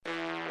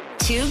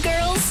Two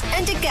girls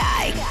and a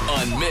guy.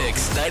 On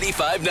Mix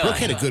 95.9. Brooke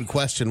had a good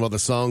question while the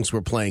songs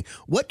were playing.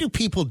 What do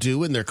people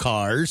do in their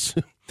cars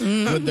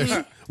when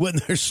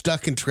they're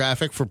stuck in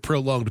traffic for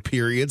prolonged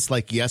periods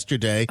like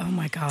yesterday? Oh,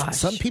 my gosh.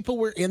 Some people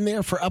were in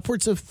there for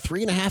upwards of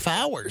 3.5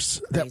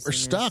 hours that were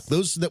stuck.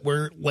 Those that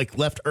were like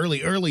left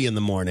early in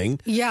the morning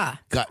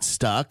got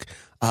stuck.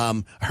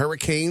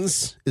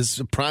 Hurricanes is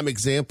a prime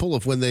example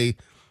of when they,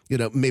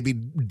 maybe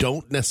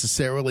don't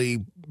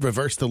necessarily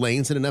reverse the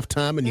lanes in enough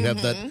time. And you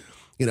have that,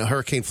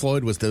 Hurricane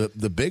Floyd was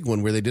the big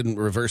one where they didn't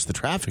reverse the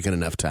traffic in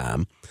enough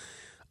time.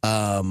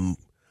 When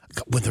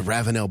the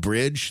Ravenel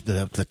Bridge,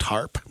 the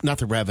tarp, not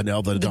the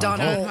Ravenel, the Don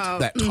Holt,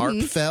 that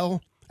tarp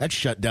fell, that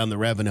shut down the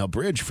Ravenel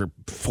Bridge for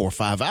 4 or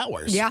 5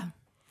 hours. Yeah.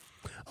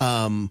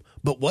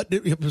 But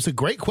it was a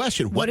great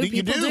question. What do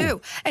you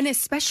do? And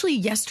especially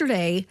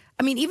yesterday,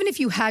 I mean, even if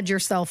you had your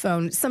cell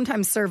phone,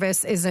 sometimes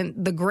service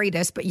isn't the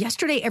greatest, but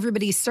yesterday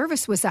everybody's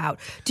service was out.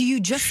 Do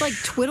you just like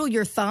twiddle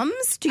your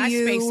thumbs? I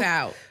space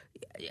out.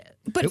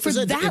 But it was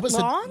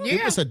long?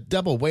 It was a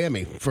double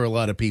whammy for a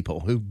lot of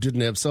people who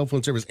didn't have cell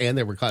phone service and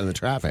they were caught in the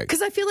traffic.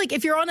 Because I feel like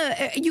if you're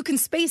you can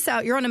space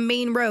out, you're on a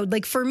main road.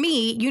 Like for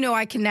me,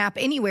 I can nap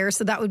anywhere,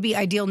 so that would be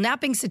ideal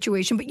napping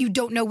situation, but you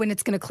don't know when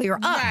it's going to clear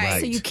up. Right.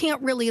 So you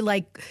can't really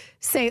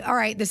say, all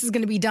right, this is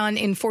going to be done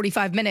in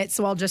 45 minutes,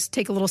 so I'll just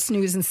take a little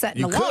snooze and set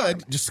an alarm. You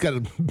could. Just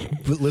got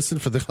to listen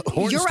for the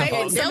horns. You're right. to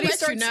honk. They'll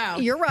let you know.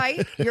 You're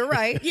right. You're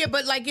right. Yeah,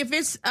 but like if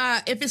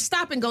it's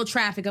stop and go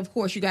traffic, of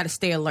course you got to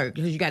stay alert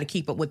because you got to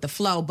keep up with the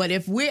flow. But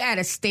if we're at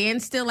a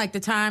standstill, like the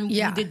time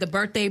you did the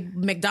birthday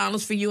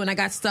McDonald's for you and I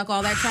got stuck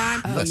all that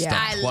time.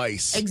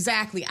 Twice.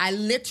 Exactly. I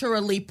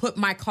literally put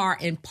my car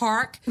in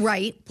park.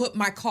 Right. Put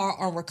my car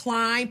on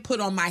recline, put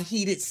on my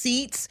heated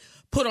seats,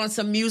 put on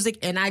some music,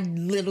 and I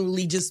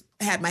literally just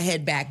had my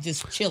head back,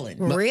 just chilling.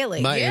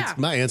 Really? My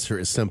answer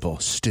is simple.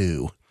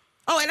 Stew.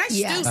 Oh, and I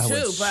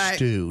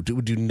stew too,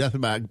 Would do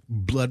nothing. My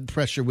blood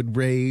pressure would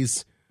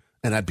raise,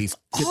 and I'd be fit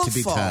to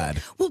be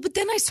tied. Well, but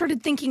then I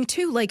started thinking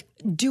too,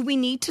 do we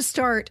need to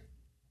start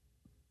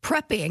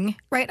prepping,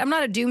 right? I'm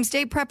not a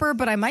doomsday prepper,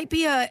 but I might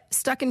be a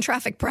stuck in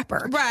traffic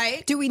prepper.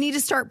 Right. Do we need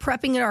to start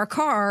prepping in our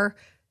car,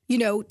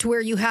 to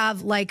where you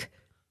have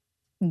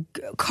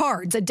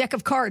cards, a deck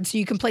of cards, so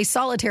you can play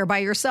solitaire by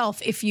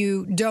yourself if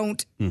you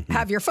don't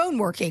have your phone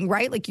working,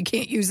 right? Like you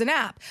can't use an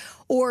app.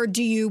 Or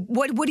do you,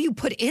 what do you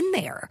put in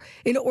there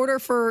in order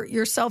for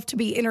yourself to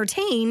be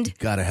entertained?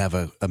 Got to have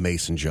a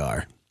mason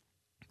jar.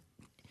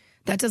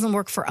 That doesn't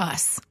work for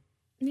us.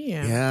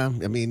 Yeah.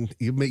 I mean,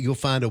 you'll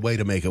find a way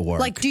to make it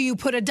work. Do you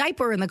put a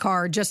diaper in the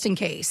car just in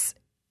case?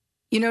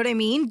 You know what I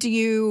mean?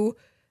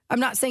 I'm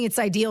not saying it's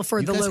ideal for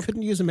you guys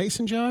couldn't use a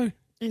mason jar?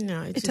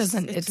 No,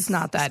 it's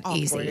not that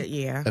easy.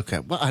 Yeah. Okay.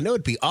 Well, I know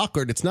it'd be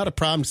awkward. It's not a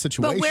problem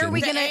situation. But where are we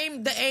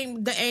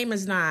the aim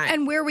is not.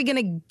 And where are we going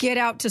to get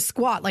out to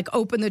squat?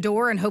 Open the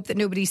door and hope that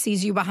nobody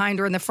sees you behind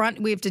or in the front?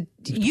 We have to.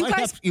 You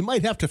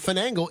might have to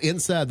finagle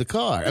inside the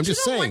car. I'm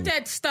just saying. You don't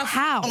want that stuff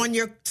on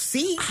your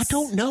seat. I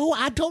don't know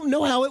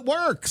how it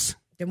works.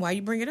 Then why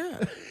you bring it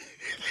up?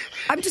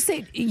 I'm just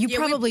saying, you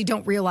probably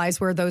don't realize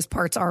where those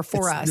parts are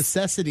for us.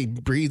 Necessity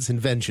breeds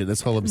invention.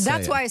 That's all I'm saying.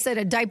 That's why I said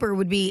a diaper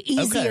would be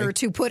easier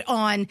to put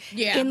on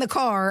in the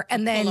car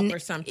and then pull up or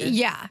something.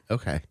 Yeah.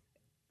 Okay.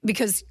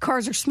 Because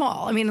cars are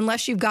small. I mean,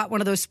 unless you've got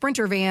one of those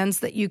Sprinter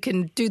vans that you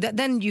can do that,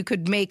 then you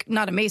could make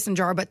not a mason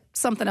jar, but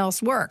something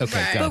else work. Okay,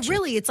 right. Gotcha. But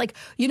really, it's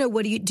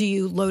what do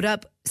you load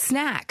up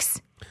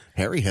snacks?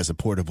 Harry has a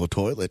portable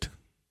toilet.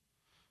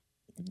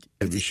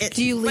 Do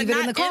you leave it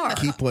in the car?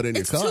 Keep one in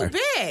your car. It's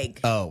too big.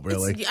 Oh,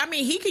 really?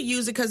 He could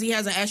use it because he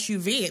has an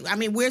SUV. I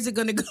mean, where's it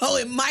going to go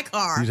in my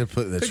car? You just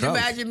put it in the trunk. Could you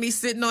imagine me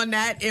sitting on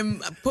that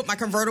and put my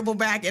convertible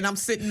back and I'm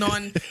sitting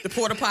on the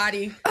porta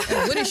potty?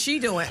 What is she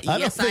doing? I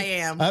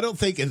am. I don't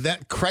think in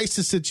that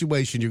crisis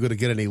situation you're going to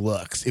get any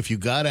looks. If you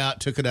got out,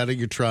 took it out of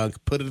your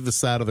trunk, put it to the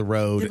side of the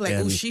road. You'd be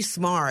like, oh, she's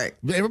smart.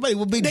 Everybody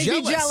will be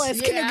jealous. Be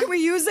jealous. Yeah. Can we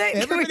use it?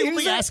 Everybody will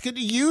be asking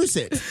to use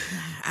it.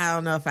 I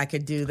don't know if I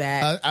could do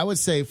that. I would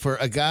say for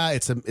a guy,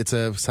 it's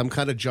some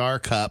kind of jar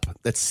cup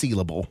that's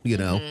sealable,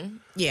 Mm-hmm.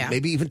 Yeah.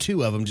 Maybe even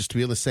 2 of them just to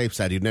be on the safe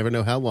side. You'd never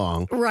know how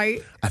long.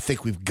 Right. I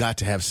think we've got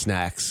to have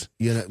snacks.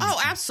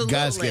 Oh, absolutely.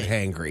 Guys get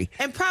hangry.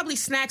 And probably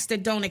snacks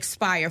that don't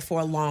expire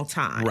for a long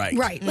time. Right.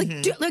 Right.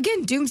 Mm-hmm.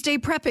 Again, doomsday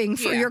prepping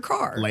for your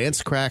car.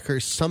 Lance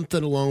crackers,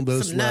 something along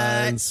those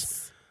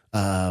lines.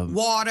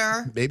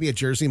 Water. Maybe a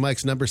Jersey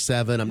Mike's number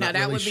 7. I'm not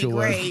really sure. That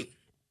would be great.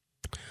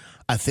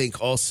 I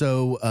think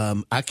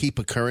also I keep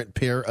a current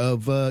pair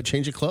of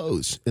change of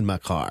clothes in my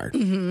car.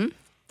 Mm-hmm.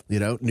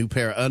 New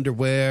pair of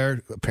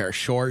underwear, a pair of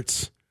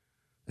shorts,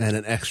 and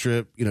an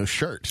extra,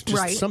 shirt.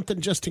 Just something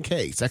just in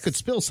case. I could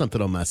spill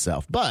something on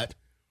myself, but,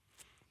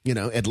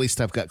 at least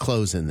I've got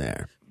clothes in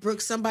there. Brooke,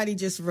 somebody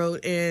just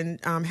wrote in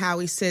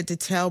Howie said to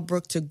tell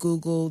Brooke to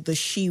Google the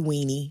she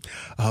weenie.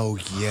 Oh,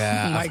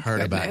 yeah. I've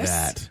heard about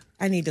that.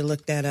 I need to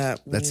look that up.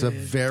 That's a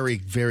very,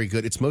 very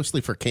good. It's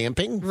mostly for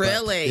camping.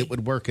 Really? It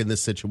would work in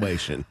this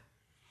situation.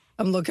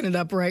 I'm looking it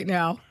up right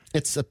now.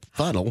 It's a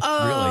funnel, really.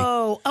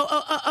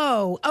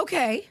 Oh,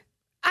 okay.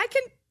 I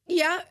can,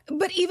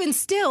 but even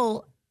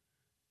still,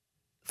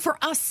 for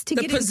us to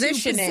get into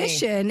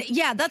position.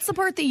 Yeah, that's the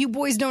part that you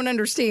boys don't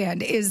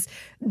understand is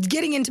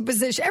getting into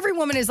position. Every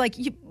woman is like,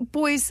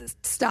 boys,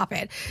 stop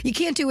it. You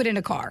can't do it in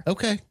a car.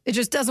 Okay. It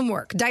just doesn't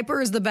work.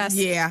 Diaper is the best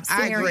scenario.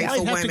 I agree.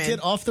 I'd have to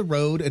get off the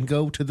road and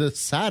go to the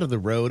side of the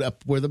road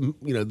up where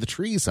the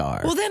trees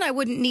are. Well, then I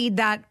wouldn't need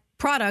that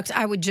product.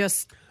 I would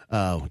just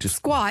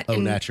squat. Au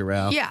and,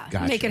 natural. Yeah,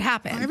 gotcha. Make it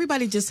happen. Well,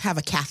 everybody just have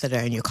a catheter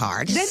in your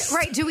car. Then,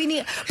 right, do we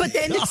need, but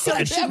then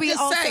so should we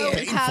also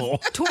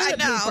have toilet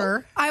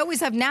paper? I always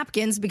have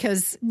napkins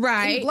because in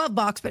the glove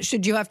box, but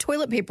should you have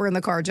toilet paper in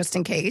the car just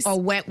in case? Or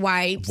wet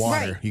wipes.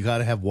 Water. Right. You got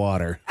to have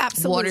water.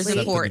 Absolutely. Water's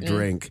important.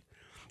 Drink.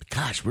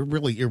 Gosh,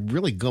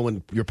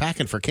 you're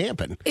packing for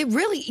camping.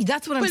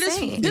 That's what I'm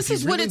saying. This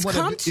is what it's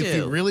come to. If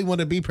you really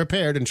want to be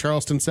prepared in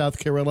Charleston, South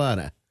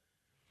Carolina.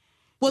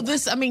 Well,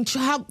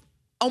 how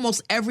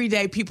almost every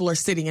day people are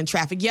sitting in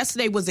traffic.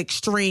 Yesterday was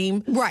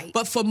extreme. Right.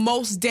 But for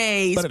most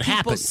days,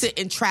 people sit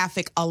in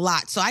traffic a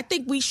lot. So I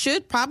think we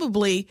should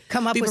probably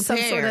come up with some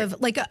sort of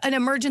like an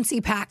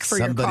emergency pack for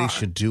your car. Somebody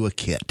should do a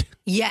kit.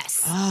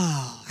 Yes.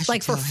 Oh,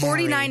 like for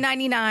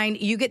 $49.99,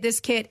 you get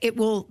this kit. It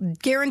will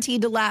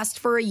guaranteed to last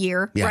for a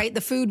year, right? The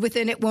food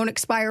within it won't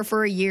expire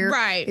for a year.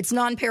 Right. It's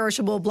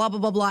non-perishable, blah, blah,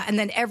 blah, blah. And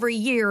then every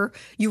year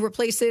you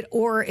replace it.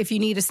 Or if you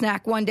need a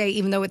snack one day,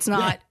 even though it's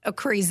not a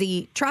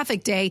crazy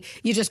traffic day,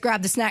 you just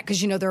grab the snack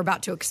because you know they're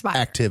about to expire.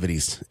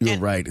 Activities. You're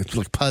right. It's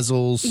like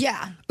puzzles.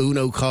 Yeah.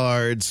 Uno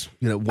cards,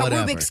 whatever.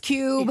 A Rubik's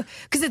Cube.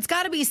 Because it's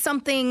got to be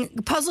something.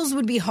 Puzzles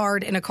would be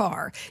hard in a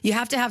car. You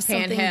have to have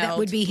something that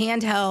would be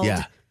handheld.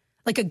 Yeah.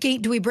 Like a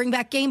game. Do we bring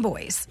back Game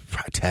Boys?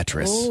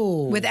 Tetris.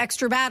 Ooh. With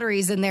extra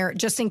batteries in there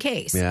just in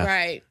case. Yeah.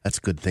 Right. That's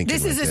good thinking.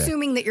 This is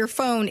assuming that your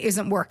phone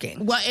isn't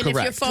working. Well, and Correct.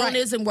 if your phone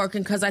isn't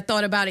working, because I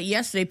thought about it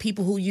yesterday,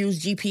 people who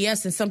use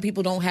GPS, and some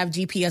people don't have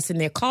GPS in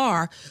their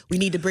car, we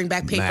need to bring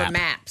back paper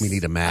maps. We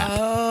need a map.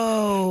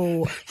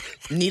 Oh.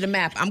 Need a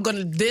map.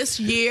 This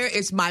year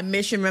it's my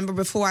mission. Remember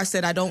before I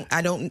said I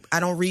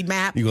don't read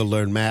map? You gonna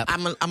learn map?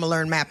 I'm gonna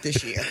learn map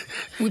this year.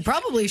 We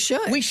probably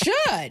should. We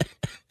should.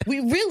 We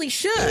really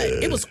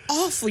should. It was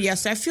awful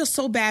yesterday. I feel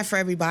so bad for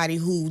everybody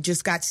who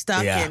just got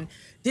stuck. Yeah. And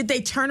did they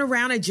turn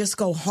around and just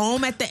go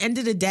home at the end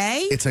of the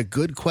day? It's a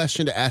good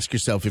question to ask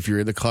yourself if you're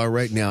in the car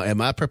right now.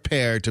 Am I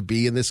prepared to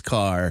be in this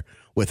car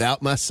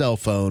without my cell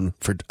phone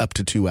for up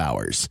to 2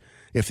 hours?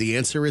 If the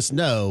answer is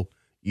no,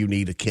 you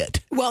need a kit.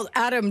 Well,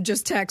 Adam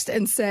just texted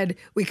and said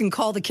we can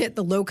call the kit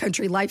the Low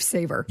Country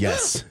Lifesaver.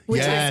 Yes.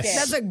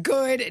 That's a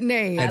good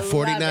name. At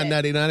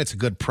 $49.99, it's a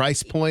good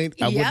price point.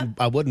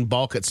 I wouldn't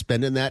balk at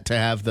spending that to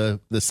have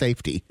the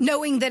safety.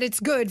 Knowing that it's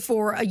good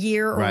for a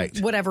year or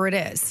whatever it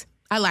is.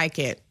 I like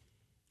it.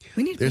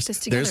 We need to put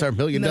this together. There's our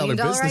 $1 million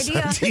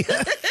business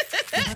idea.